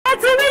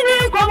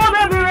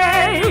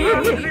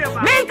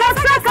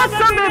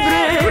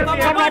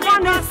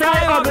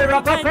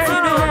bira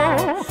papeno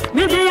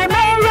Midi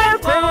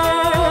meyeko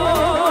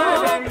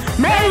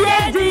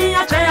Meyedi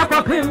achaya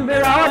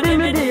papimbira Odi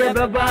midi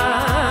baba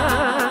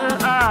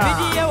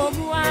Midi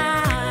omwa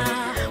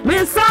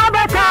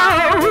Misabaka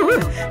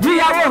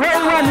Dia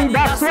wo ni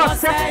that's what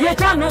say ye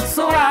cannot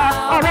so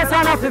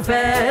obesana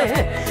fefe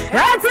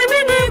Eti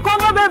mini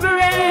komo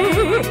bebere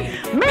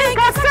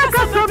Mika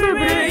saka so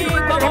bebere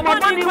Komo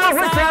mani wa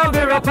hotel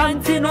bira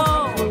pantino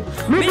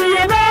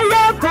Midi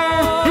meyeko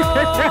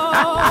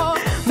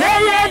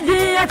Meyedi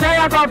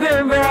achaya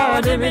papimbira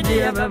Odi midi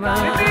baba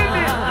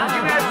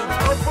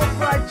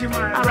Opoku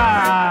Agyemang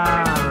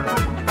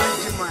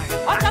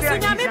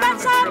Otasunya mi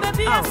bacha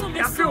baby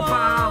asu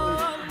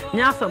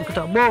Nyafam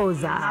kuta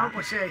boza.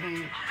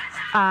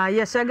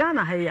 Yes,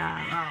 Ghana here.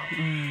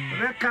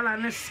 Red color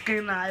and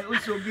skin. I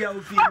also be a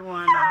few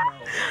one.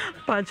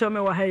 Pancho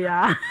me wa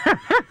here.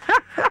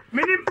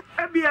 Minim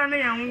Ebiana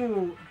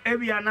young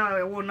Ebiana,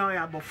 I will know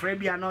ya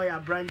Bofrebia, know ya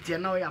Branty,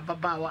 know ya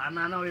Baba, and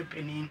I know a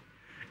penny.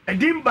 A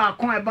dim bar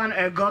coin ban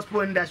a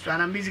gospel industry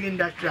and a music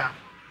industry.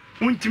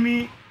 Want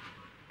me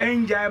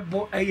enjoy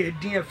bo a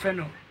dear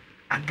fellow,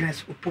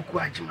 Agnes Opoku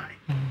Agyemang.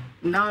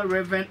 Now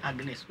Reverend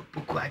Agnes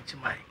Opoku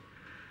Agyemang.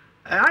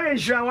 I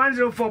ensure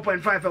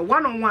 104.5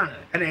 1-on-1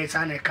 and it's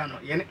an cano,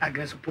 Yen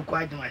Agnes Opoku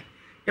Agyemang.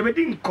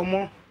 Everything come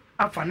on,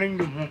 a fan in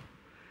you.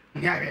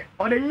 Yeah,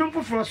 or the new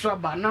for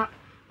Swabana,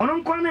 or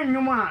on corner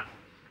Numa,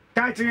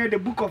 title the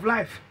book of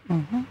life.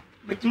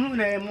 But you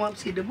want to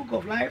see the book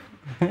of life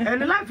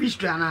and the life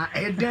history.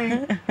 A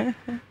day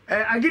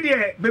I get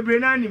a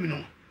baby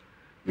animal.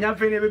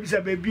 Nothing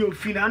ever baby of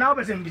Fina, and I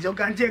was in Bizo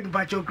can take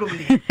Pacho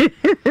Crony.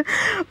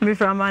 Me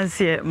from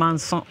Mansi,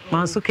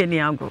 Mansu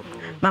Keniago.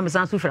 Mamma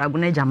Sansu for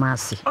Agnes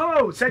Jamasi.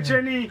 Oh, such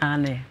any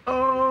Anne.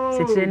 Oh,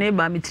 such a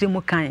neighbor,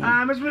 Mitrimo kind.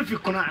 I must be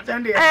Ficona.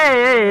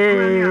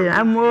 Hey,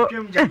 I'm more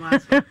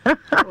Jamasi.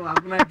 Oh,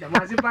 Agnes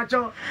Jamasi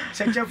Pacho,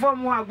 such a form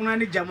more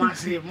Agnes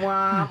Jamasi,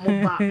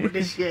 more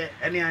this year,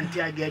 any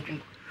anti I get you.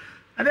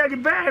 And I get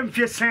very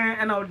fierce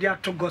and out there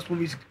to gospel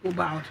music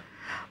about.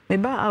 Me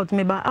about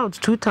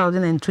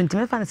 2020.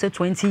 Me find say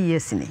 20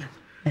 years in it.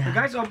 The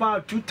guys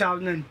about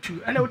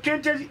 2002 and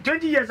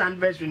 20 years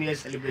anniversary near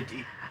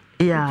celebrity.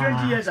 Yeah.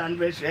 20 years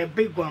anniversary, a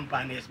big one,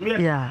 Panis.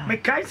 Yeah. Me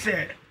kai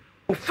say,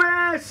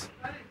 first,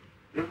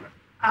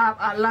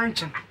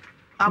 luncheon.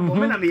 I'm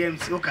going to be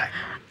MC, okay.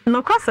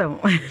 No question.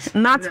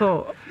 Not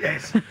for.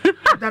 Yes.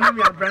 Then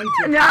we are brand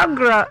new.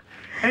 Niagara.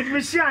 And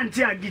we see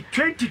until I get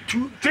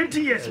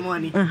 20 years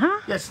money.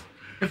 Yes.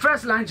 The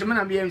first lunch, I'm going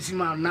to be MC,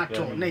 man, not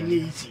all, then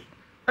easy.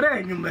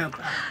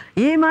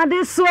 Ima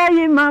diswa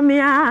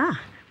imamia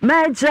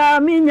meja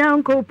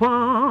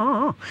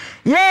minyankopon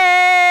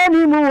ye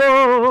ni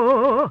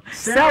muo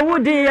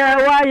sawudi ya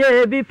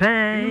waye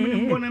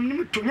bipen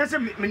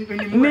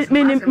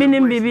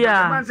minim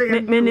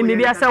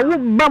bibia sa wo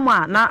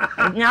bama na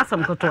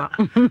nyasam kotoa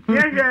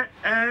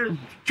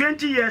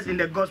 20 years in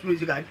the gospel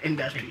music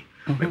industry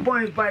me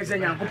point by say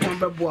nyankopon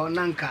bebo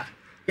nanka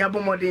ya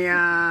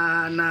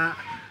bomodin na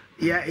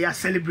ya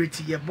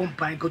celebrity ya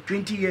bompa go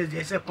 20 years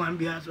they say kwan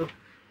bia so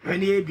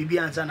when ye bibi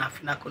ansa na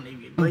afina ko na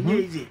wie when ye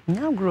easy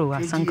now grow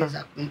asanka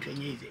 20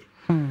 years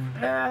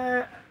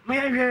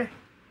me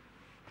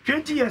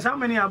 20 years how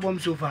many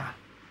albums so far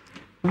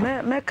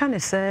me can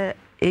say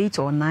 8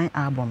 or 9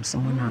 albums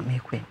mo na me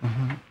kwe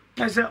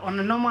I say on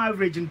a normal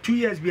average in 2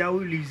 years be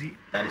will easy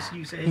that is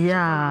you say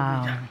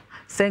yeah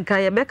senka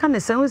ye beka ne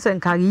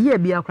senka ye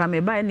bia kra me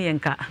ba ne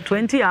enka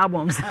 20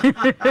 albums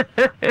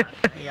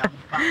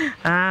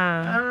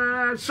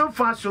so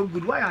far so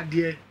good why are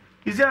there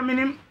is there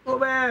meaning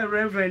over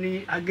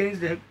revenue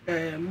against the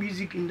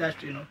music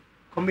industry you know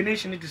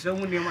combination it is so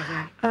many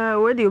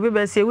we dey obi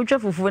be say wutwa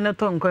fufu na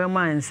to nko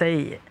ma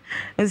nsay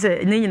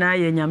nse ne nyina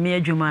ye nyame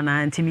adwuma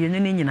na ntimi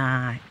ne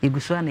nyina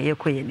eguso na ye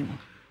koye ni mu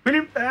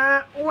meaning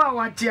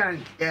what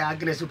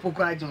Agnes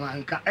Opoku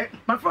Agyemang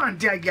my friend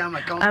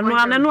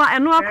Agyemang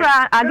eno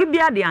akra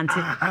agibia de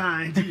ante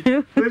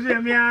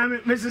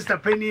my sister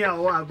Penny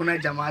or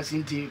Agnes Agyemang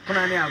sinti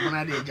kuna ne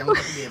Agnes de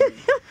Agyemang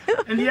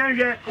and the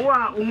area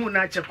umu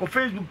na check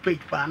Facebook page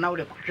pa now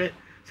the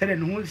say the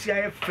who see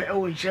I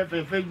share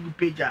Facebook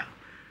page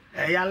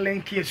ya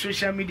link here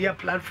social media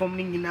platform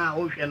ni na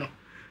o hwe no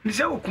ni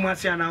say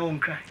okumase na o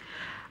nkra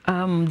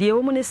the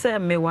woman say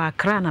me wa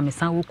kra na me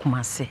san wo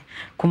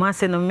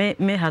kumase no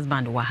me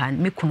husband wa ha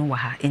me kunu wa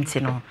ha enti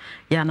no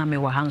ya na me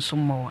wa ha nso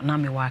mo na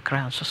me wa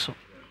kra nso so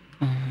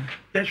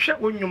ya hwe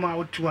wonyuma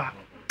otu a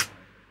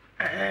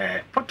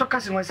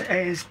podcast was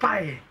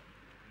inspire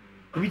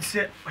obi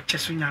say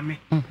ocheso nyame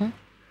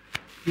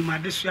di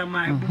madesu ya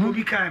mai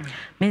bubi kai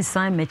me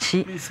san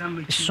mechi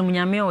sum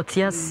nyame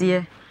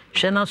otiase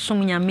hwe na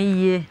sum nyame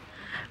ye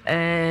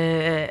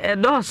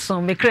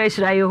edoson me crash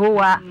la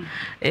Yehowa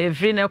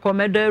free na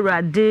komedo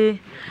Awurade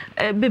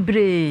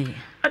bebre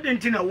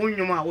adentina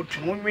wonyuma otu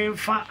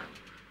wonwenfa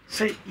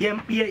say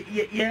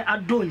ye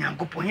ado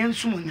Nyankopon ye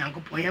nsum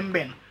Nyankopon ye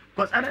mben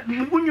because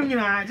wonyum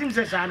nyina tim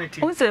say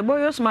sanity won say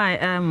boy use my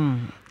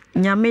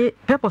nyame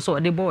purpose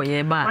of the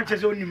boy ba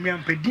matches only me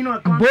am pedino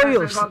account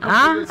boyos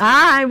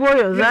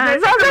boyos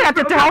so ya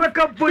tete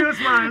boyos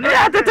man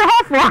ya tete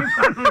hofo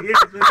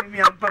yes me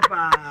am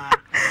papa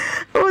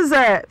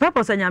uze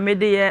purpose nyame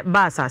de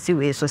ba asase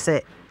we so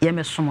se ye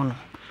mesom no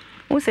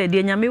uze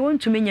de nyame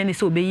wontumi nya ni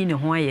se obeyi ne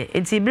ho aye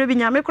enti bre bi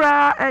nyame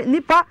kra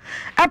nipa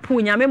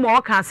apu nyame mo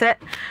o ka se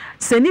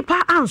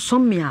nipa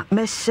ansom me a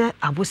mehye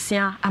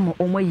abosia ama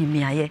omayi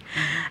me aye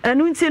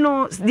enu nti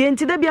no de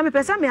enti da bia me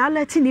pesa me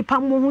alati nipa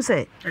mo hu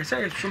se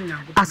som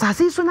nyango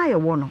asase so na ye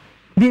wo no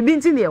bibi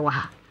nti ne ye wa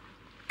ha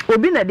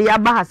obi na de ya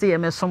ba ha se ye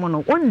mesom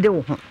no wonde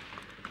wo ho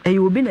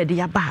obi na de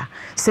ya ba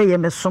se ye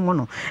mesom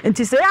no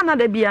enti se ya na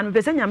da bia no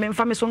pesa nyame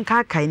mfa me so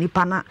nka kai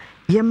nipa na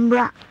ye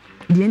mra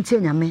de enti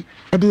nyame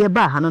de ye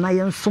ba ha no na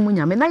ye nsom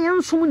nyame na ye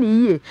nsom ne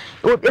yie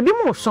ebi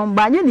mo som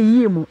ba nya ne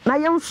yie mu na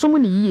ye nsom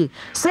ne yie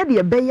se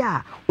de be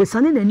ya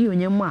osane na ni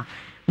onyam a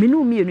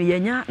menu mienu ye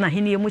nya na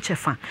hene ye mu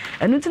chefa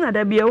enu ti na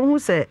da bia wo hu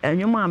se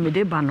enwom a me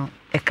de ba no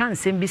e kan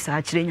sem bi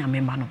sa kire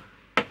nyame ba no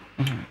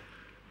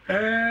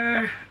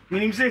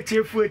minim se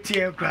tiefu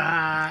tie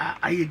kra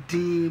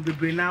ayedin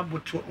bebre na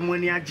aboto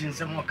omani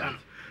aginsem oka no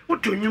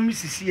woto nyum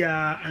sisi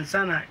a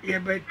ansana ye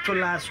be to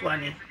last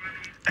one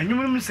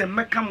anyum se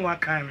mekam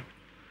waka no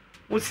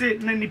wo se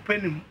na nipa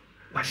nim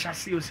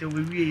wahase wo se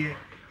we wie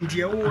ndi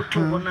e wo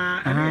to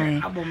na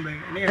abombe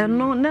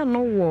no na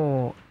no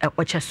wo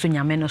ekwacheso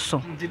nyame no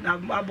so ndi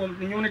abom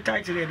nyum ne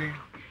title de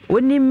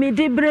oni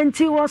midi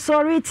brenti wo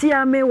sorry ti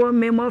ame wo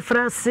me mo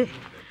frase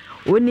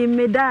oni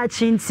meda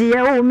chinti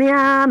e o mi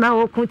ana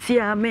okuti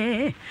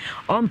ame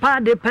ompa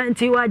de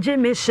panti waje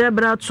me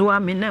shebra to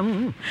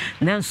aminam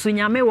nansu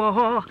nyame wo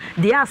ho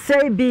de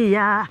asai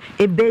bia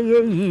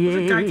ebeye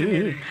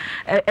yi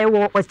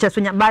wo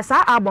ocheso nya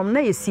basa album na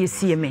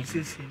yesiesie me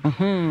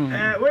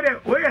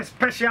we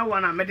special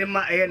one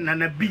amedema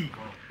nana b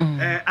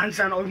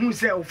ansa no hu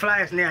say o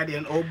flyers na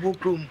ade o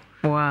book room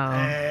wow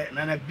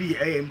nana b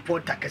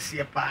importer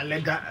kase pa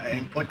leather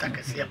importer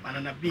kase pa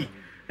nana b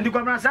ndi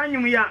kwa brasa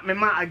anyum ya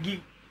mema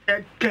agi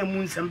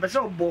kamun sempese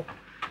obo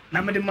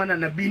na mede mana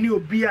na bi ni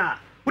obi a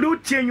wo de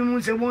tianyum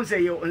nsem won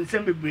se ye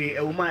nsem bebre e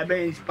wo ma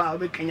be inspire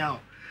be kenya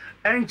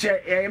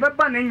enche e be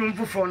ba na nyum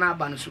foforo na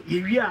aba no so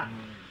ye wi a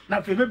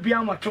na fe be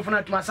bia mo tofo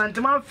na tuma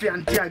santema afi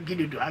anti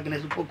agidi do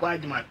Agnes Opoku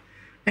Agyemang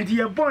enti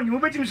ye bon you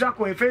betim so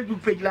akọ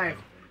Facebook page live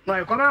no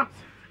e koma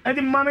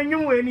enti mama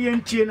nyum we ni ye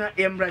ntie na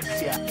e mbra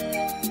sia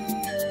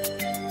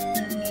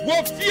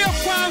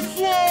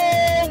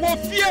wo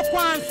fie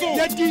kwanso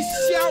ya di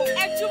siaw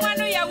etuma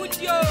no ya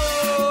wudio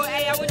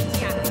e ya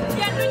wudia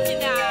ya no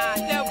nyina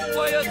the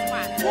boyos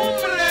man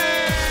umre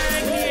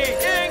ni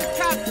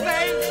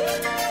enkasai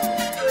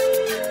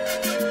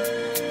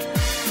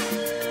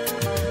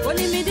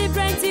oni mi di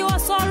brenti wo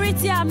sorry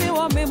ti ame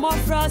wo me mo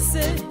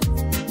frase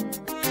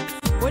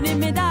oni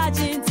mi da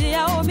jinti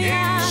ya o mi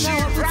ana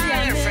wo ti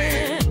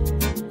ame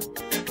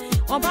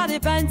on ba de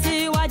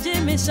panti wa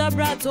jimi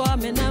shabra to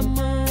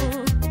amenamo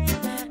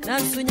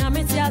nansu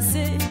nyame ti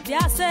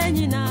ase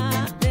nyina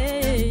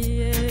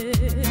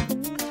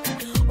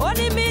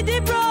oni mi di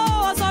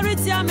bro sorry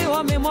ti ame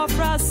wo me mo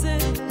frase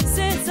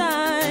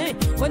satan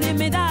oni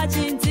mi da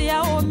jinti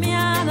ya o mi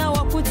ana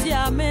wo kuti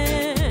ame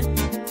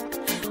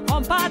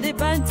on pa de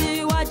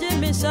panti wa je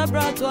mi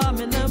shabra to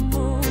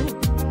amenamu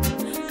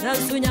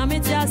nansu nyame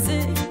ti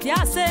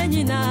ase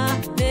nyina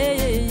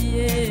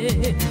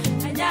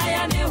anya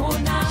ya ne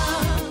hona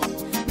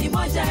ni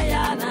moja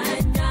ya na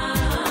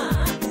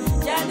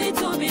yani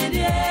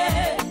tumide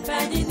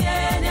penine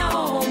ne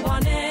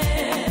ombone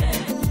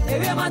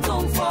ewe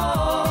matumfo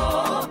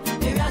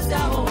ewe asa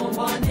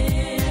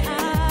ombone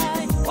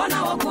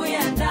wana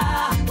wakuyenda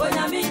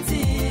onya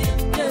miti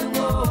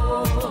yengo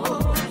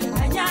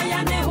anya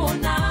ya ne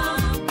hona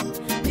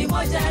ni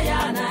moja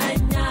ya na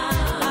anya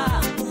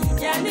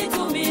yani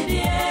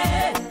tumide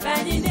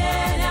penine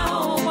ne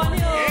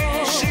ombone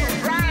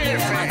ewe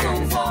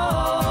matumfo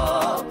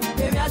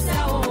ewe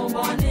asa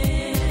ombone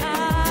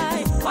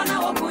wana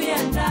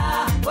wakuyenda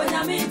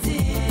onya miti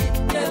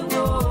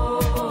yengo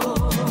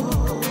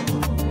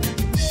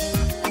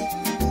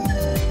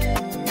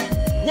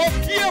wo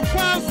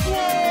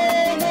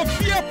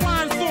fie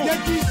kwanso ya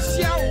di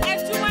siaw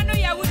etuma no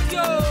ya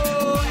wudio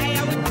e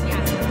ya wudia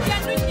ya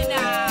no nyina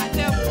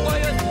the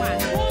boyos man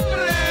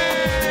umre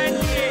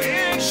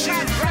ni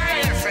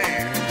shafai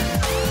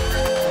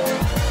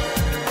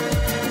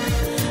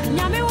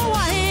nyame wo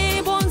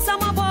wahe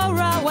bonsama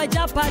bora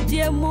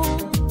wajapadiemu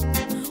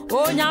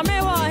o nyame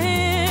wo he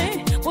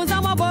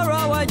bonsama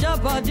bora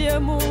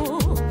wajapadiemu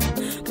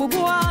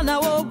bubuana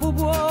wo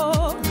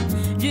bubuo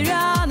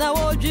jirana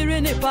wo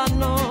jirini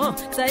pano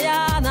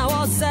sayana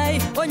wo say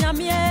o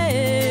nyame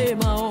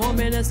ma o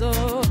meneso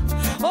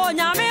o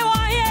nyame wo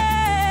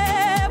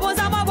he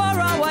bonsama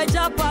bora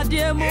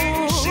wajapadiemu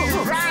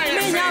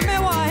mi nyame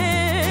wo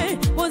he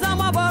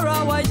bonsama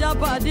bora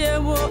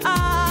wajapadiemu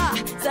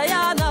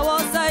sayana wo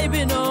say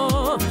bino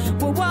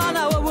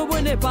bubuana wo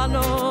bubuni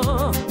pano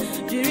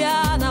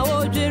jiriana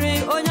wo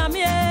jiri o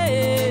nyame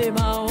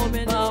ma o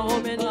meneso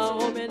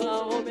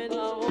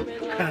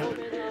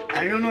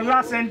I don't know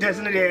last sentence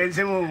no dey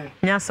nsemo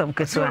nyasam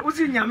ketwa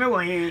usi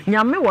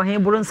nyame wo he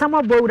buru nsam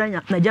abowura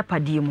na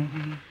japadie mu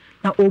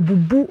na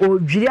obubu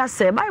odwiri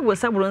ase bible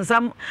say buru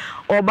nsam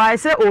obai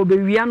say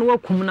obewia no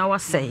wakum na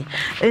wasai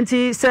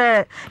enti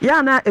say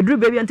ya na eduru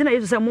bebi enti na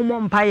yesu say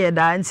mommo mpaye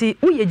da enti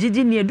uye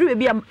gigi ni eduru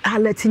bebi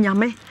alati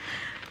nyame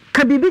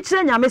ka bibi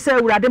kire nyame say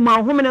urade ma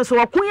homene so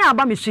wakun ya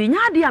aba mesu nya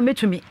ade a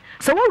metumi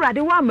so wo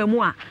urade wa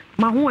amamu a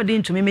ma ho ode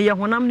ntumi me ye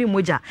honam ni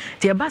moja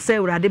ti e ba say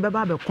urade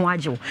beba be kon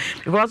agyew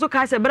because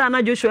ka say bra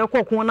na Joshua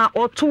ekokon na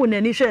oto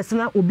nani hwese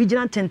na obi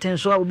gina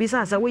tentenso a obi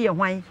sa say wo ye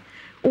hwan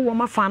wo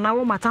mafa na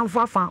wo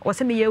matamfo afa o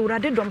se me ye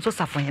urade dom so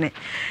safo hene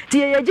ti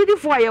ye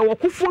yagidifo a ye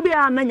wokufo bi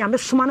a na nyame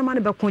soma na ma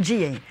ne be kon gye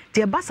yen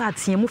ti e ba sa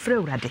ateamu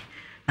frɛ urade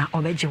na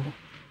obegye wo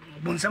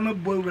bonsama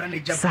bo urade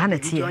japan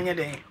ti onye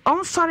den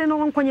on sorry no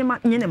won konye ma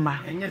nyene ma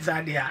enye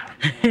zade a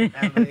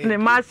ne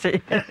ma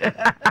se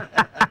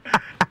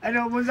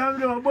ana bonsama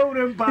do bo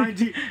ure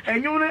mpanji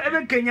enyo no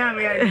ebe kenya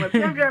me ya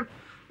ma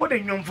what the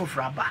nyom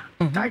fofraba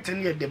title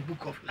here the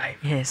book of life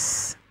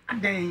yes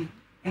and then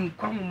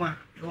nkwamma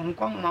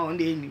on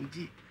the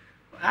enimji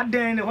and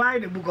then why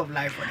the book of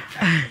life for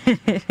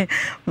the time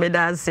me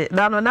dance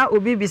that no na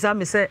obi bisa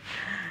me say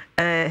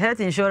health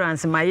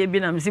insurance my ye bi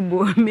na me si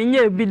bo me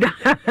nya bi da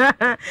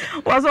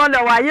was on the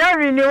why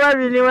renew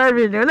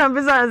na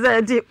bisa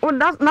say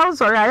enti now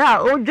sorry aya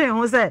o dwen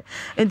ho say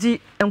enti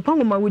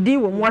nkwamma wudi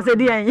wo mo say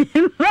di an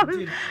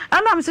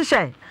anam se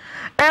hye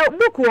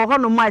book wo ho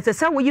no mai se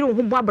wo yire ho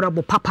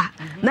boabrabo papa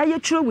na ye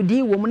twere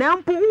wudi wo mo na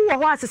mpo wo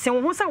ho asese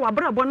wo ho se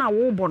wabrabo na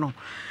wo bo no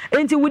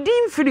enti wudi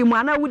mfiri mu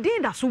ana wudi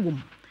da so wo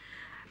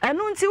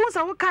eno nti wo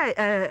sa wo kai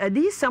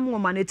adi sam wo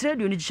ma na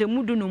trade ni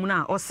gyemu dunum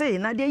na o se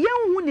na de ye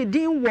hu ne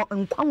din wo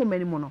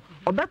nkwanwomani mu no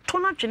obeto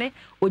na twene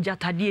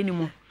ojatade ni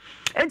mu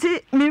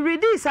enti mi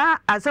ready sa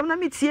asam na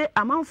metie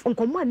amanfo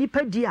nkomo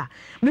anipa di a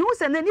me hu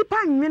se na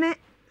nipa nwene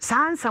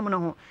sansam no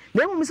ho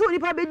na emu se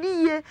onipa be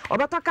diye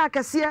obeto ka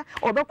akese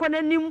obekọ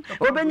nanim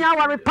obenya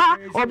awarepa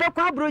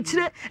obekọ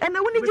abrochire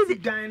ena woni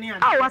gidi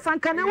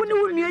wasanka na woni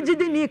wonu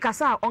gidi ni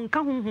kasa onka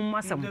honhom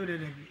masam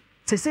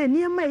se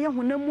niema ye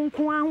honam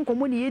nko an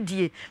nkomo ne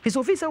yedie fi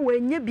so fi se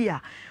wanya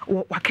bia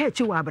waka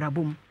echi wa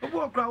abrabom obo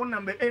okra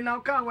wonam be na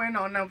ka we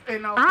na onam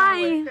na ka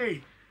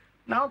we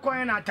na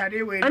ko na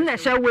atade we na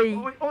hye we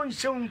on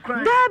hye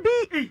nkran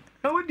dabi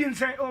na wodi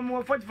nse o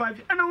mo 45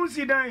 ana won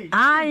si dan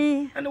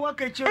ai ana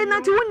waka echi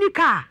na ti woni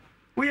ka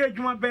we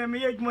adwuma be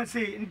me adwuma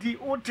se ndi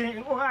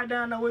oten o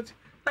hada na we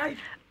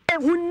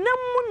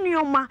honam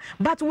nioma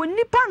but when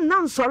nipa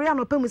nan sori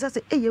anopam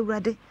se ye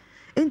wurade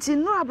enti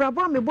no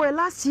abrabo me boy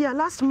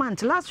last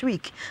month last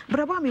week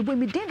brabo me boy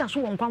me den da so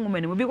won kwanwo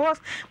mani because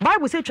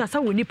bible say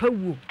twasa woni pa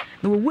wuo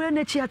na wo wu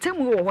na chi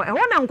atemu wo ho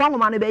na nkwanwo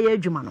ma no be ye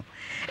adwuma no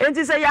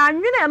enti say ya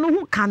anwene no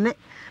ho kane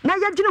na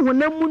ya gine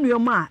honam mu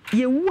nuoma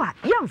ye wu a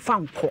ye mfa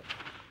nko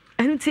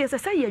enti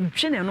say ye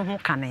dwene no ho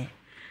kane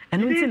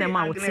eno enti na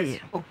ma wo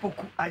tie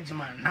Opoku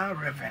Agyemang now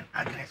Reverend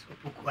Agnes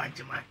Opoku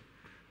Agyemang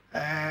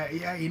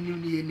ya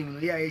enim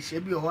ya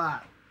ehye bi ho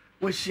a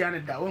wo hia ne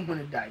da wo hu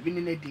ne da bi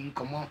ne na di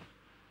nkomo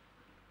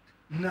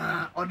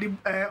na odi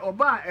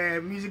oba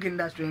music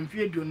industry in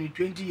fear do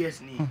 20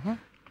 years ni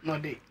no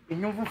dey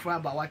enyomfo for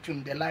about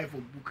watching the life of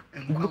book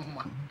and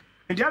kwama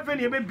and you have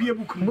any be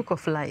book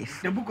of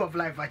life the book of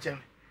life achem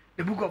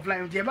the book of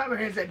life je ba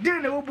be say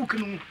dey na book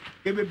no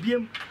e be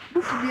biem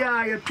book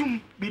bia ya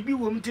tum bibi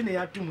wo mti na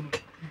ya tum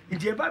no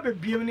je ba be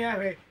biem ni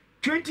ahwe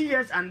 20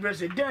 years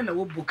anniversary dey na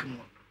wo book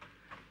no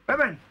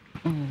beben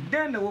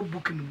dey na wo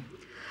book no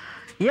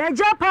ye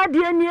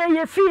japadie nie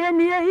ye fie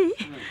nie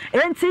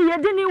enti ye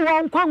dini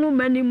won kwanwu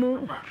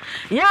manimu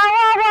ya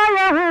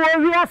wa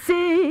ho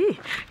wiase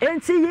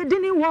enti ye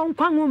dini won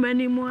kwanwu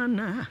manimu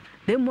ana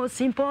the most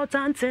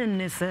important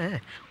thing is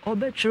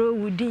obetro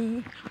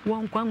wudi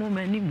won kwanwu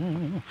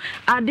manimu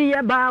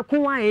ade ba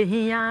ko a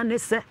ehia ne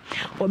se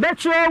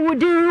obetro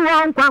wudi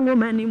won kwanwu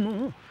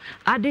manimu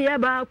ade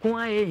ba ko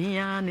a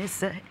ehia ne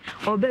se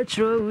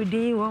obetro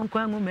wudi won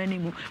kwanwu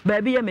manimu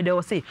baby ye me de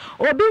wo say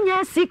obi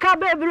nya sika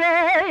bebre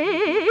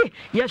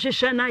ye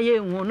hwehwe na ye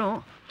hu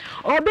no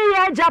obi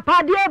ye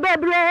japadie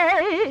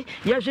bebre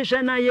ye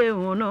hwehwe na ye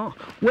hu no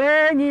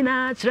we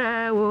nyina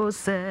kire wo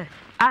se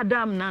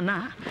Adam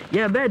nana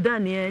ye beda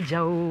ni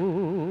eja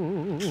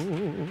o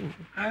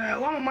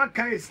wa mama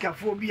kai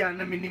skafo bia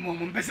na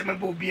minimum mpese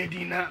meba obi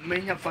adi na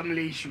menya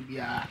family issue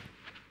bia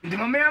ndi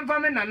mama ya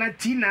family nana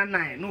tina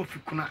nine no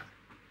fikuna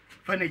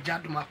fa na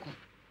jadumako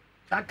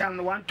that time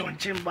no one ton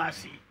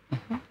chimbasi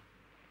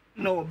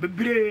no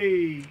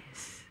bebre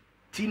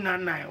tina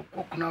nine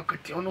okokuna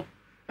okati ono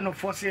no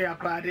force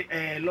akra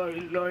de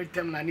lorry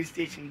terminal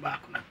station back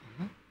na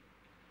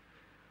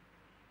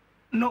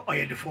no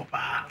oye de for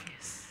pa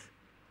yes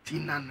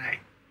tina nine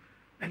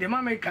and the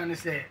mama can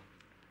say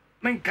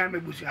men can be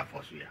busu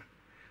afoso ya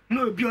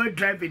no be all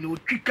driving o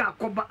twika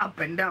akoba up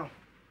and down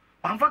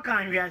amfa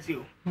kan hwe ase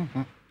o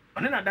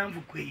one na dan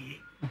fu kweye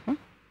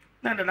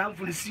na dan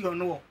fu si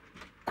ono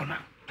kona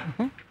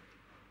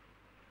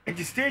at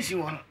the station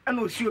one and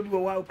o si obi wo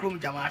wa krom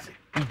jama ase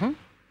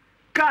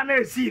car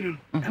na si nu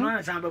and one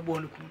na san be bo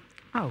no ku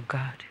oh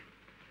god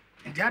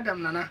and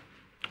Adam nana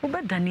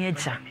Obedani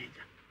eja.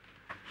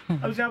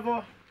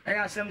 Observe, I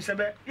ask them,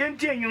 Sabe,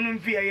 Yenty, you know,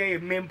 fear a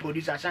main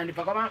producer, Sandy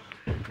Pacoma.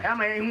 I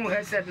am a who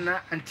has said na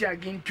until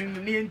again to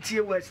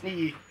Nienty West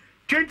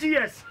 20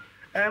 years.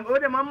 Oh,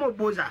 the Mamma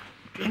Boza.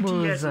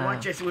 20 years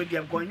watches with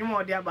your going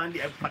more their band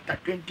for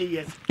 20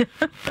 years.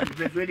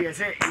 Because really I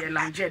say you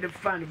lunch the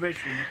fun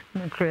version.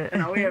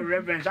 And I wear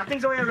reverence. I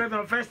think so. We're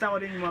reverend first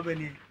time in your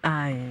money.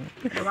 Aye.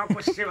 You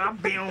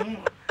have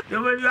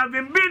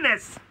been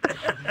business.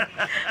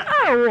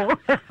 Oh,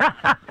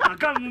 I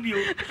can't move you.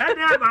 You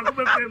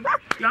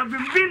have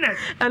been business.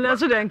 And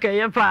that's what I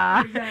care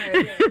pa.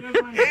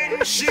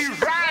 She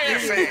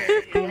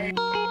right.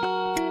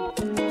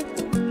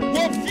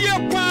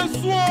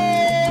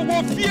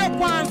 Wofie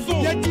kwanso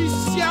yedi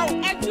siaw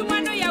eduma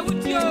no ya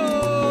wudio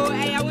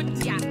e ya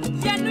wudia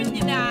ya no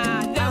nyina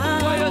da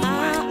boyo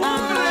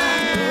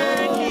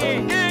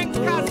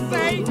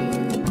enkasei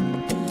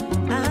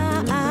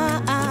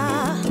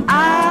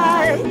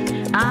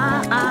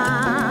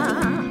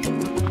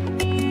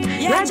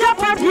ya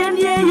japati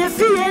nie ye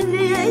fie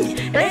nie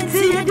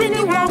enti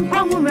yedini won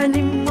kwamu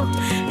manimo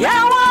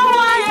ya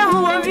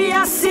wa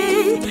viasi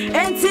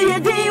enti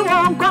yedi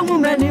won kwamu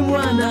manimo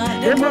ana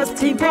the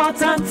most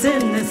important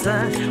thing is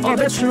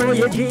obetro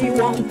yedi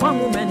won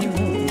kwamu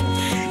manimo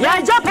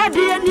ya japati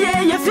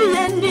nie ye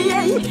fie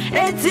nie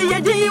enti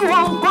yedi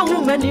won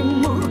kwamu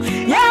manimo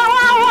ya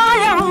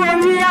wa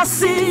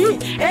viasi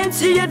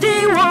enti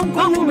yedi won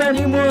kwamu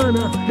manimo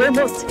ana the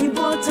most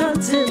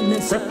important thing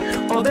is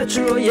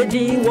obetro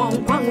yedi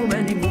won kwamu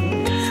manimo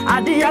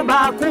Adia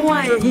ba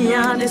kuwa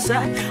ehia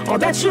sa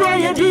obetro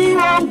yedi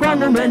won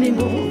kwamu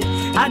manimu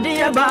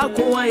Adia ba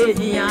kuwa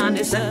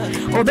ehia sa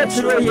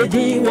obetro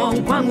yedi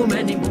won kwamu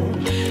manimu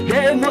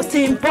The most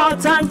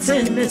important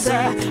thing is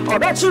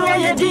obetro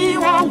yedi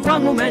won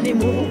kwamu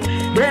manimu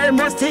The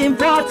most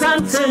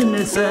important thing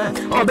is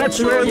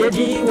obetro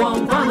yedi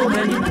won kwamu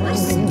manimu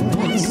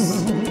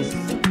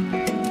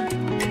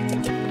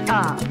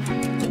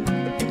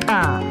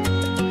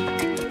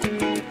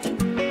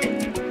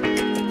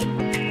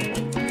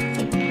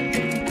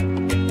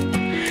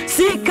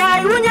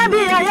Sikai unya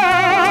biya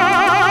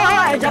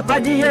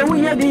ejapadi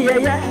unya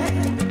biya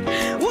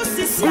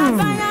usisi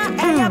abaya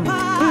epa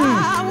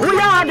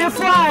uya de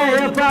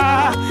fire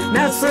pa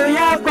na so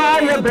ya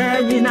kwa ye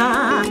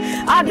benina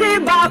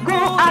adibaku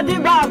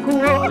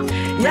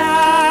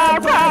ya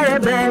kwa ye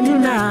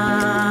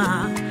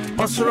benina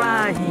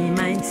osrahi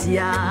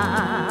maintia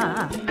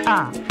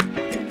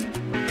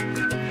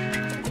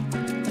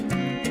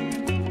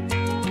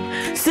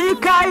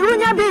Sikai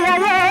unya biya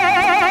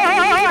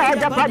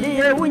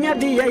japadi unya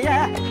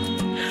biya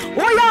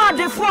uya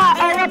de fwa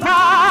epa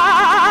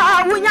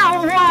unya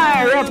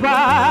wa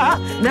epa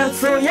na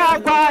so ya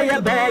kwa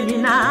ya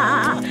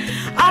benina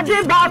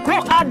adibaku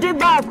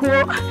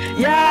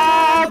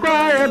ya kwa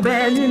ya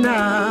benina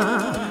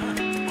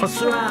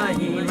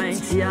osrahi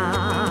maintia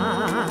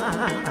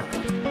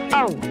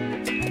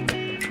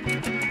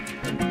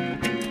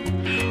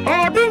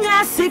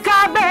Obinya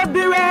sika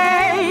bebire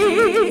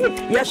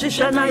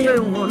yashisha na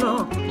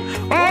yenwono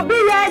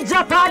Obiya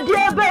japadi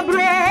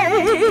bebire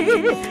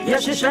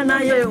yashisha na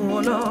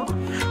yenwono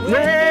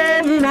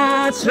we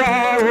na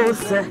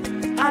traose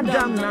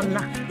Adam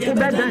nana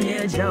ubedani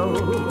ejao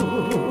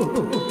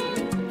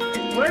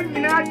we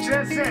na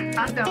traose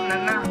Adam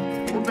nana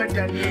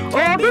ubedani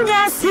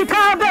Obinya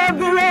sika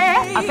bebire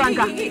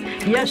afanka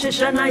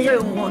yashisha na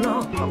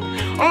yenwono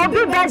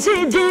Obi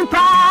beji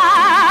dimpa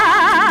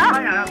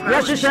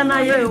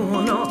Yashishana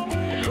yehuno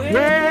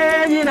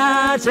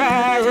Yenina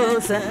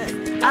chaose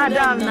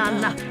Adam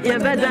nana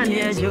Yebedani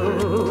ejo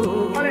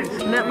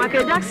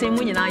Make Jackson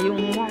munyina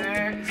yumo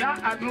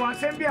no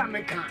assembly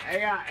ameka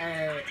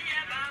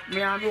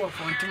me ami wo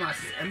Fontimas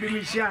embi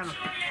mishiano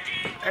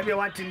ebe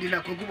watindi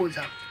na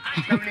kokuboza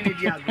na mini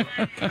diago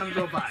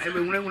amzoba ebe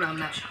nwunwuna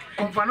na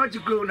konfano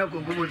chikwe na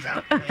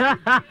kokuboza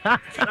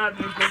na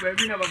ko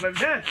bebi na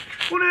baba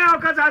una ya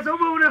kaza so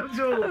bo una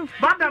so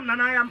badam na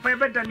na ya mpa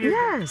ebeda ni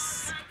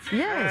Yes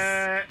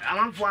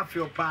amanfo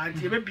afio pa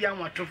nti ebe bia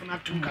nwatofo na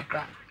tum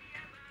kakra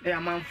e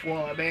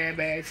amanfo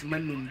ebe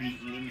simanum bi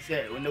ni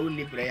se ona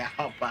woni bre ya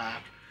hopa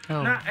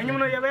na enyum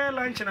no ye be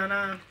lunch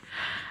na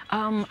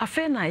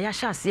afena ya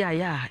shasi ya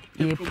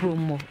ye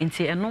promo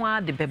nti eno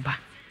a de beba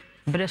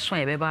breso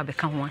ye beba be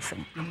ka ho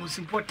asem the most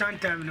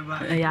important time no ba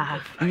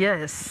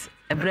yes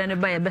ebre ne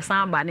ba ye be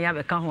san ba ne ya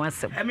be ka ho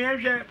asem me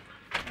hwe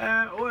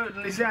o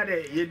ni say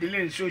ade ye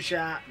delay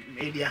social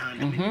media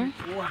handle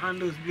who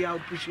handles be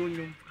out push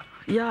on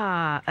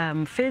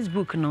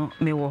Facebook no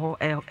me wo ho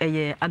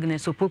eye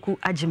Agnes Opoku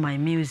Agyemang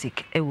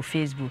music wo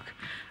Facebook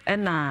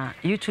na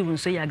YouTube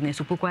nso ye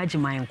Agnes Opoku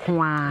Agyemang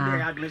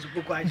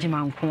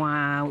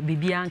kwa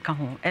bibia nka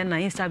ho na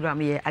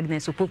Instagram ye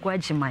Agnes Opoku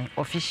Agyemang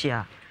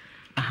official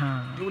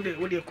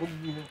wo de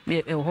kogu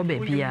ho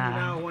bebia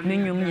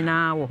menwum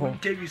nyina wo ho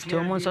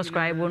to mo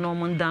subscribe no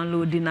mo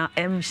download na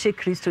she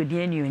Kristo di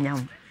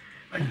anyonyam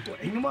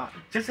enuma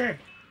just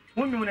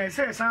wonwum na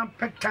say some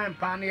pet time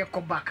pa na ye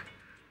go back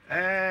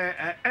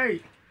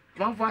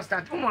man for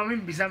start man me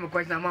bisa me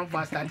question man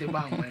for start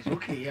ba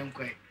okay yam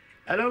kwe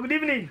Hello, good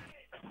evening.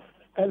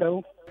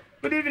 Hello.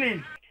 Good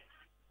evening.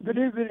 Good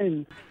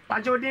evening.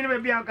 Pacho dini be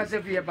bia ka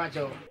se fie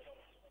Pacho.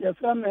 Your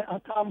family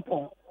at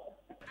Tampon.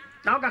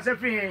 Now ka se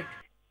fie.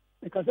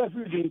 Because I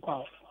feel doing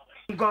quite.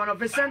 Gone of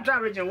the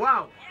central region.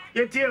 Wow.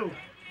 Yet you.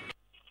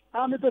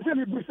 I'm a person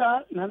who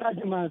Nana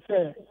Agyeman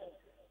say.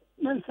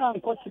 Men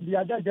sound quite the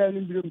other girl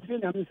in Bloom,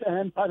 and say,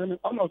 I'm pardon,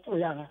 I'm not so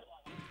young.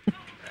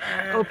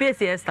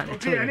 OPCS.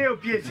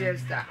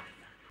 OPCS.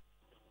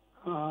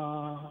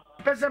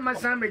 Person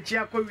must have a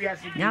chair.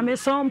 Yami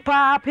son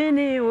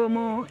papini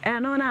womo,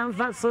 and on a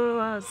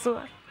vaso.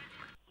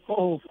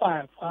 Oh,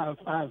 five.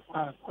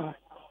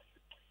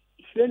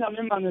 Then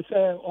I'm man say,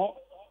 oh,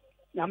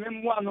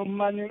 Yamim one of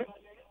money.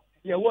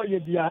 You were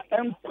your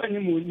M.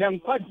 Penny, then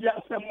quite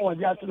just some more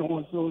yet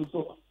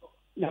so.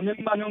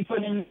 Yamim man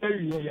funny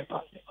area.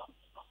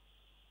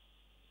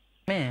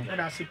 Man,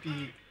 that's a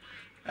P.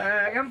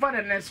 I'm for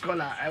the next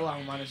caller. I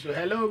want man. So,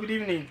 hello, good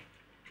evening.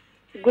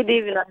 Good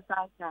evening,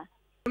 Sasa.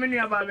 How many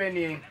about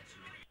many?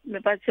 Me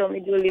pacho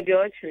me do live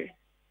your tree.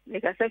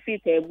 Make us a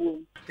fit table.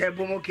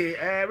 Table, okay.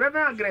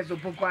 Reverend Agnes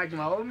Opoku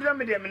Agyemang. Oh,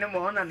 me dem no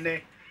more on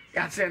there.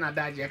 Ya say na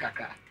daje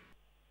kaka.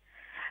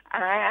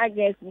 I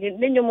guess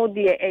you mo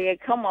be e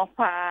come up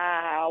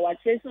wa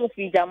cheso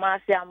fi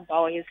jama se ampa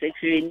o yin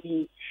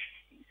secretary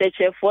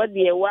secretary for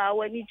the wa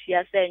wani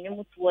tua say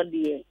nyum to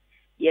the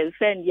ye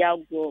friend ya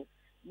go.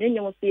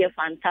 You see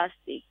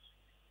fantastic.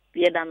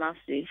 Be da na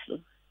say so.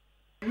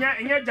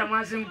 Nya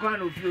jama se nkwa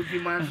no fi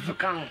man so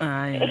kan.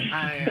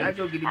 I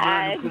do gidi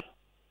man.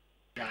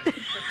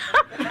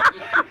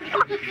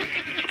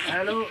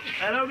 Hello,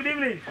 good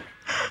evening.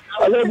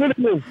 Hello, good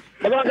evening.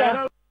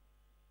 Hello.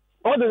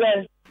 What is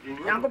that?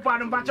 Yango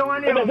pardon bacho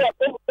wan e. I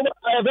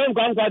don't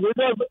come to you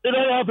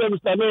don't have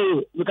Mr.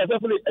 May because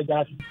definitely a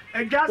gas.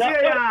 E gas ya.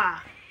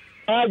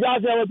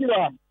 Gas ya what you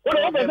are.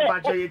 What is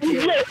bacho ye ti.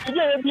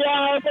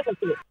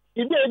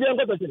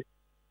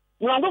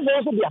 No go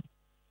for so bia.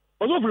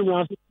 Ozo firi mu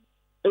aso.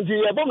 Enti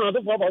e bo na to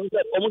for for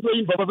say omo to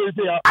yin papa be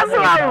say ya. aso.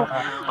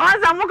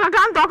 Oza mo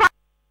kan to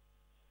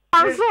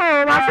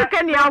Anso, ma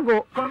se ni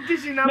ago.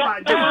 Competition na ba,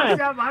 jama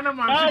se ba na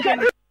ma se.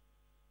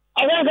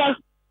 Aga.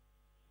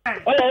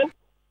 Hello.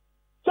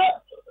 So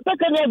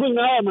can you bring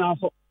na ma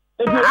so.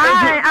 Jama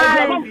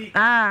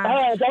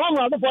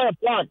ma to for a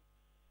plan.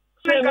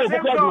 Say no go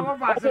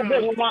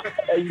for.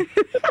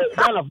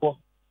 Dana for.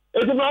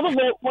 Eti ma to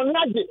for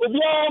na je, obi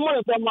a mo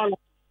le ma no.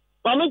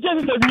 Ma me che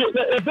se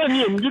e pe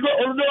ni, mi go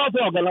orudo wa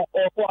for ogala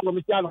o ko alo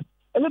mi tiano.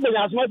 Emi be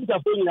ya smart ta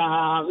for ni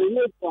na, we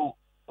no for.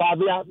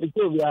 Fabia,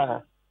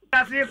 Victoria.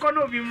 That's the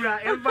economy,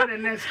 ever the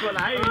next caller.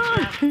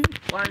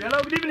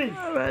 Hello, good evening.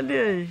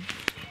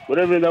 Good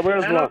evening,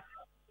 hello?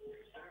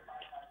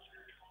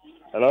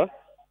 Hello?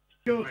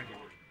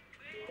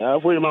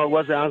 For you, my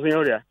was answering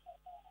area.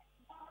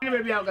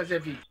 Maybe I'll say,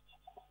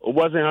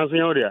 was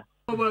answering area.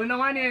 Oh, no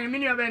one in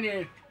many of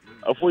any.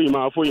 For you,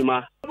 ma.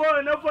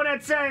 Oh, no for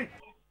that saying.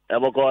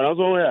 Ever call us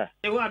over.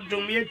 They want to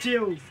me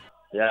too.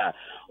 Yeah.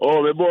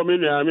 Oh, we bought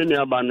me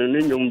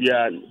abandoning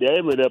Yumbia.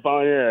 They made a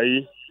pound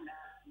here.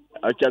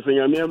 I just say,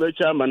 I'm a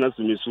chairman as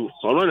Missu.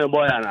 So, no,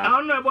 boy, I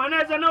don't know, but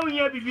I know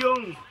you have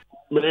been.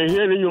 But I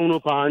hear you no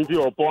panty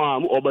or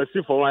palm or by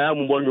see for I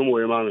am one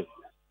more money.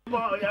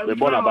 The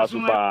born about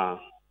super.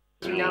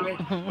 We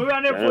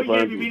are never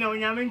been on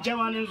Yamin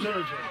Chairman in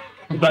Surgery.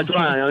 But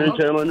I am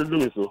chairman to do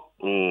so.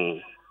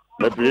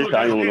 But please,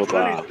 I don't know.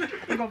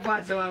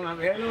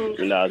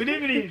 Good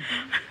evening.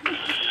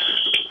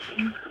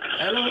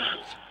 Hello.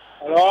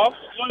 Hello.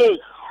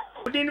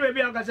 Good evening,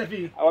 baby. I was just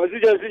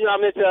seeing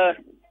Mr.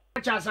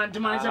 Agnes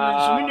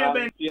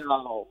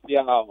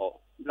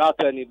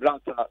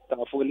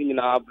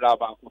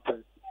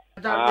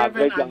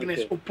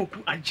Opoku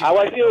Agyemang. I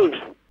was you.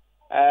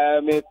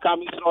 Me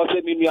coming from the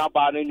mini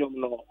abandon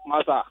no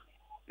massa.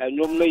 And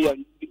you may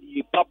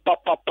papa.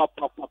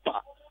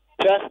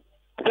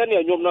 Send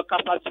your no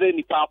capacity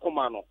ni pa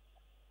komano.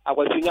 I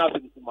was seeing out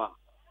in Kuma.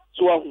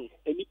 So, and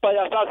if I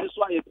have this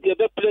one, you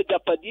have played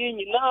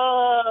Japadini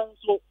now.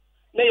 So,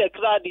 nay, a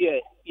crowd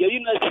here. You're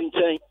in a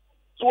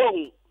so,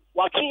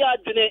 Wakin ya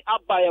dine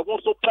abaya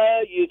won so pa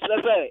ye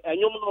trese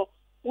enyom no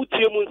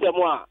utie mu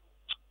nsemo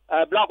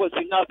a black was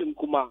in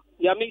kuma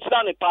ya mi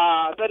stand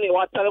pa se ne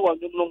wa tare wa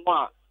nyom no ho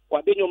a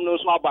wa de nyom no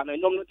so aba na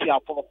nyom no ti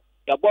afo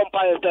ya bom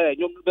pa ye se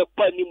nyom no be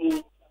pa ni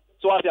mu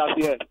so ase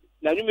ase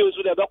na nyom yo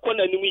so de be ko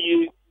na ni mu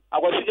yi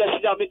akwasi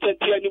ja mi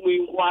tenti ani mu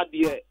yi ho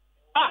ade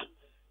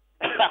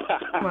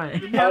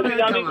Ya mi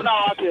na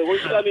wa te wo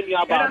sira mi ni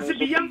aba no so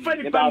bi yam fa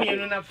ni pa mi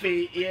no na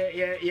fe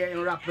ye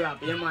wrap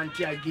ye man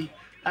ti agi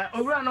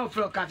over no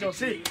for catch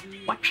say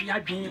what you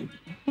adwin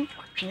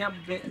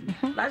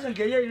last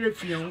get ye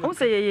refie ho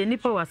say ye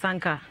nipa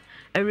wasanka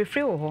e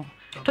refie wo ho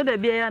to da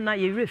bia na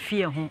ye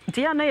refie ho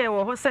nti ya na ye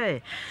wo ho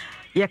say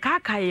ye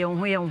kaka ye ho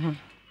on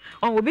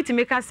obi ti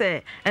meka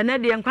say ene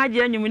de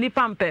nkwaje anyum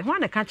nipa mpe ho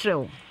na ka kire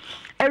wo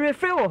e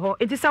refie wo ho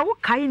nti sa wo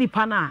kai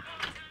nipa na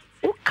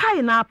wo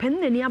kai na pen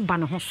na ni aba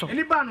ne ho so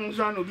ni ba no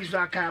so na obi so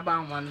aka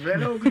aba wan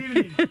hello good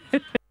evening.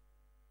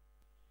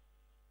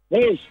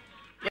 Yes.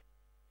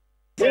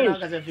 Good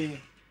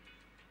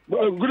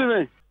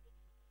evening.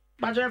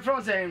 But your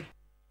frozen.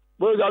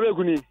 Boys are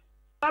kuni.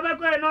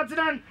 Abeko not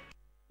done.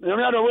 You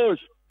know the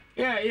words.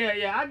 Yeah.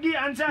 I give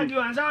answer you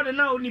answer the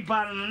now only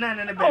part and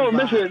then Oh,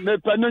 Mister, me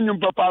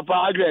panunum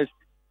papa Agnes.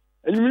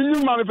 And you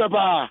knew my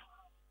papa.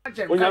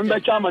 When I'm the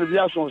chairman of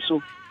the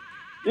so.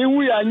 In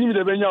we are new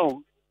the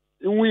Benyon.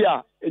 In we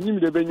are a new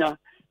the Benya.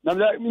 Now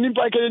that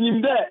Nipa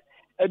can there.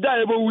 A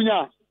diable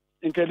winner.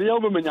 In Kadio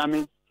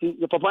Benjamin.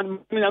 The papa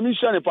Benjamin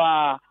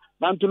Shanipa.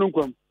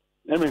 Nantunum.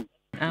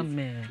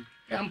 Amen.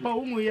 And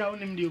Paul, we are on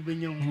him, the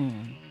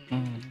Benyon.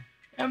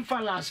 And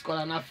for last call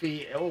and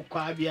afi o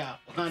kwabia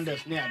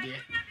handles near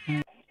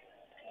there.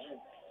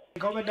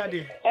 Come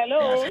daddy.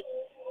 Hello.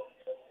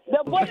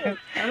 The boy.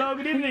 Hello,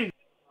 good evening.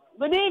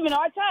 Good evening.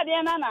 What's up,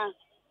 dear Nana?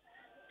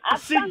 I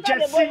see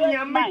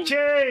Jessica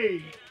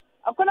Miche.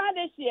 I couldn't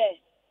this year.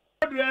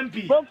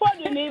 MP. Before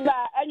you need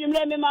and you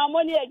let me my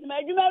money, you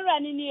may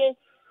run in here.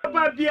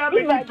 Papa, be a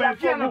big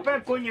pen, a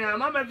pen, conia,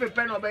 mamma,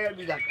 pen or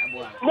baby. The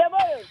boy.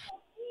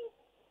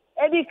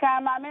 Eddie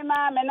Kama,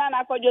 Mamma, and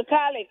Nana, could you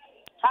call it?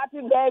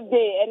 Happy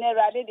birthday, and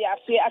ready the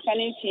affair I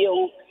can see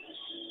you.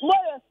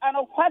 Boys, and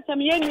of what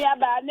I'm young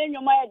about, then you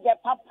might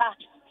get papa.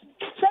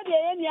 Said the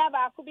any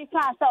about could be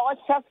passed or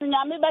something.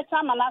 I may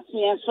better man ask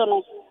me and so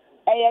no.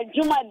 A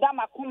Juma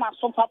Dama Kuma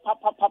so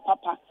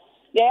papa.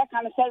 There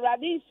can say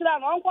Rabbi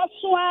Sram, Uncle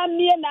Swan,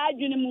 me and I,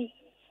 Junimu.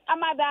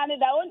 I'm a danny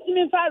that won't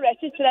even far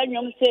register and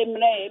you same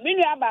name.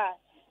 Minaba,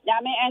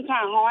 Yami and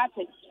Can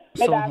Hawati.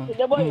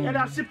 The boy, and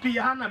I see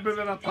Piana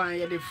Brother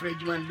Quine, the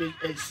Frenchman,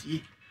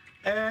 BSC.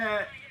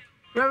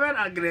 Reverend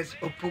Agnes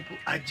Opoku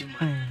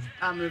Agyemang.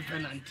 I'm a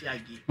friend and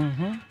Tiagi.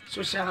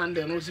 Social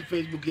handle and also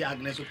Facebook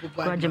Agnes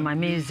Opoku Agyemang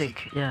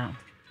music, yeah.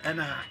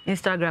 And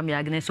Instagram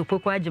Agnes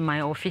Opoku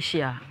Agyemang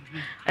official.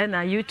 And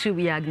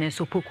YouTube Agnes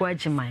Opoku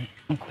Agyemang.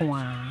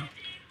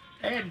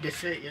 And they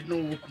say you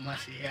know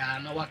Kumasi here,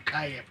 no what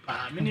kaya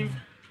pa. Meaning,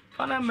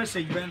 final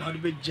message Ben how the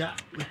big ja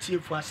with you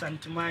for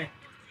Santimai.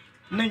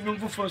 Name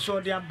you for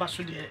so they are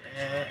Basudi.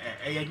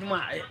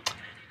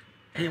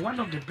 One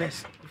of the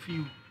best of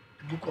you,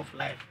 the book of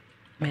life.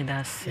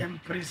 Medasi.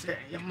 Empress,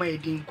 your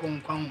maiden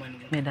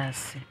conquerment.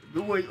 Medasi.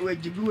 The way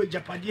you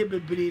Japadia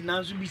baby,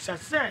 now to be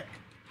said.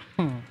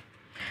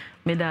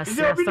 Medasi.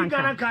 The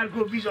Ghana card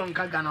go vision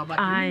Kagana, but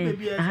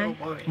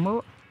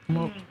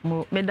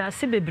mo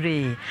medasi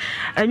bebre.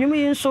 Enyum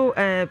yi nso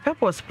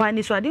purpose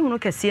pani so ade hunu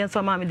kese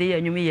nso ma me de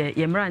enyum ye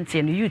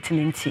yemrantie no youth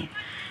ninti.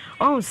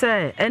 On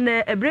say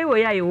ene ebre wo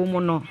ya ye wo mu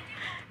no.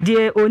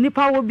 De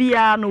onipa wo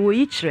bia no wo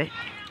yi kire.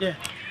 Yeah.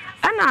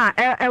 Ana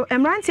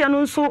emrantia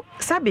no nso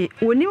sabe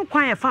wonim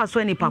kwan e fa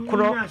so nipa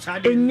koro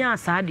enya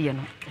asade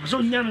no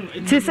so nya no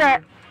ti se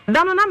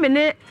dano na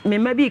me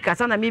ma bi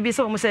kasa na me bi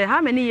so mo say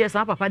how many years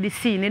na papa de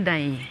see ne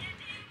dan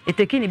e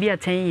take ni bi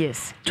 10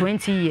 years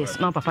 20 years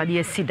na papa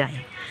de see dan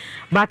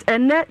but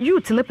ene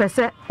youth ne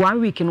pese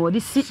 1 week no de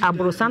see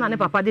abrosa na ne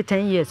papa de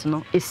 10 years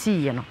no e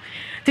see ye no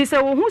ti se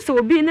wo hu se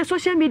obi ne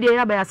social media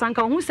ya ba ya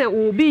sanka wo hu se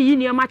obi yi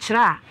ne ma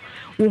kira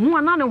wo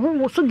ana ne ho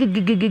wo so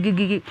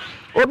gigigigigi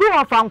obi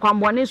wo fa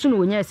nkwambone so no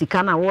wonya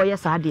sika na wo ye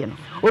saade no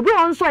obi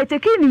won so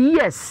iteke ni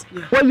yes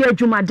wo ye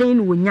adwumaden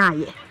no wonya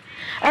ye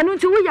enu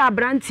nti wo ya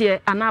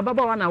abrantie ana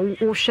baba wa na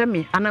wo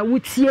hweme ana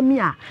wotie mi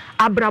a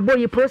abrabo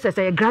ye process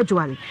ye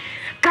gradually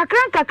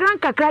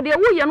kakran de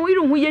wo ye no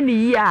iru hu ye ni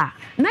yi a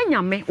na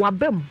nyame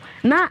wabam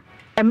na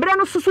embre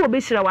no susu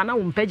obesira wa na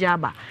wo mpaja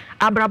aba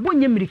abrabo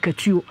nye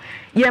mirikatuo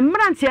ye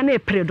mrantie na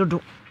epre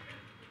dodo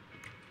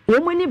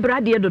womani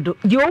brade dodo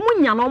de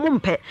omunya no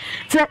omumpe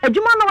te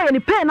adwuma na wo ye ni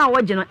pay na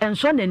wo je no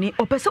enso nani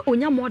opese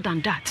onya more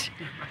than that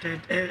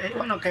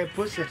one okay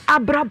process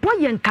abrabo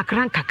ye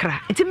kakra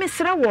enti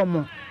mesre wo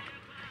mo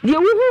de wo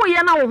hu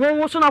ye na wo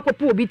ho so na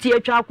kopo obi ti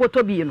atwa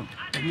akoto bi no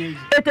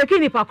eteki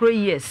ni pakro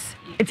yes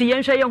enti ye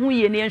nhwe ye hu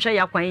ye ne ye nhwe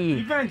ya kwan ye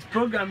event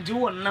program do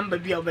one number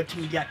bi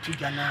obetimi dia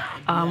tujana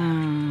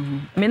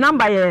me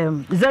number ye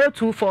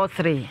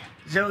 0243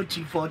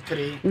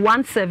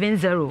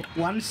 170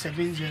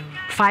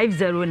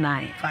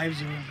 509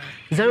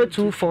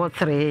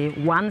 0243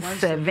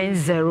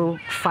 170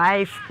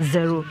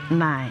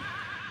 509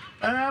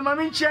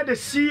 Mami chair the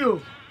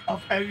CEO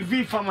of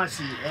RV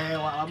Pharmacy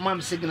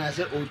Mam Signal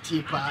say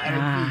OT pa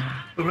RV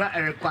Ura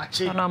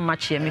Erekwache no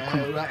match here me kun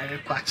Ura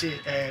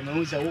Erekwache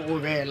me say wo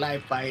very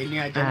live pa eni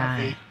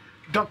agena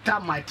Dr.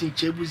 Martin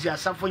Chebuzi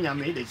Asafo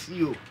Nyame the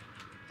CEO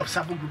of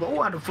Safu Group.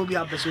 Who are the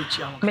phobia person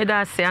chiama?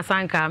 Meda se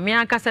asanka me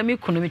akasa me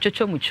kunu me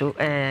chocho mucho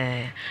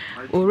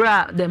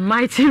ora the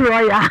mighty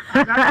royal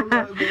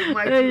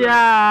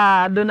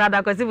yeah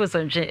donada kwasibo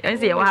sonche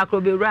ense ye wa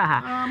hakro be ura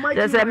ha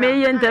just say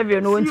me interview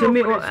no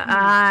ntimi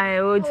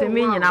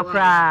otimi nyina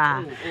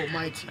kra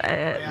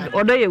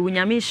odo ye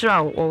wunyame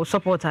hira o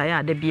supporter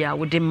ya de bia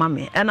wo de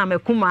mame na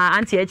mekuma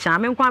anti e cha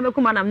me nkwa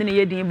mekuma na me ne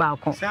yedin ba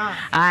ko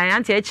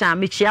anti e cha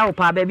me chia wo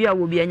pa ba bia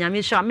wo bia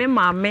nyame hira me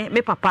mame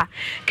me papa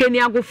keni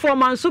agofo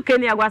man so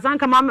keni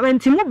agwasanka ma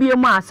ntimu bie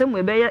mu asem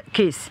we be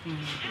case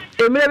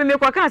Emre me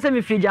kwa kan se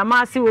me frija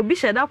ma se obi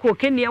sheda ko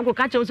Kenya ko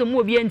ka che so mo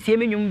obi antie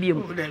me nwum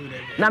biem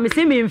na me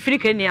se me mfiri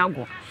Kenya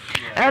go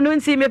eno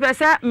nti me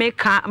pese me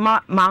ka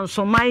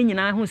manso man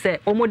nyina hu se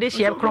omode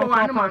hye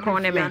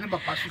kron ne me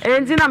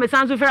enti na me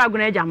sanso fere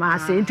agona agya ma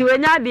se enti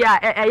wenya de a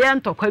eye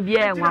ntokwa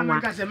bia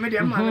enwanwa ka se me de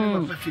ma ne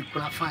ba fi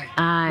kula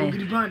fine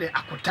ogiri ban de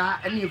akota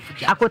ene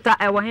efuja akota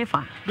e wo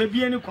hefa be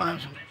bia ni kwan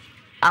so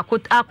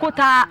akota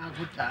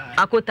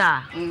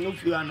no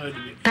fi ano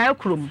de tai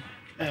krum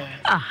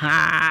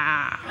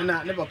aha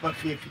na ne papa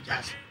fi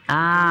fijas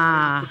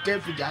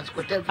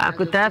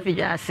akota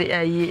fijas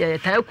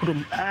tai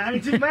krum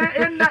nti ma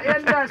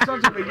enda so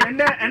so be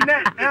enda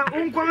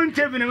unkon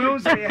ntebi ne me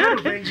say head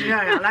of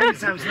engineer like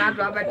Sam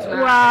Snado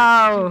abetina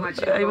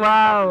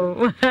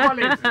wow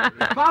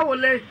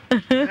Paule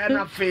and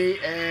afi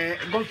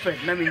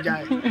girlfriend na me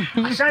jai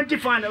Ashanti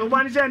fan o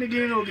ban say ni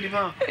din no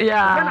ogrifa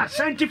na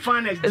Ashanti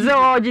fan is the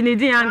origin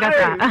din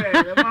angata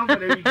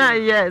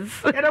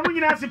yes era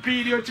munyina se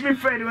period to me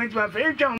friend went to my friend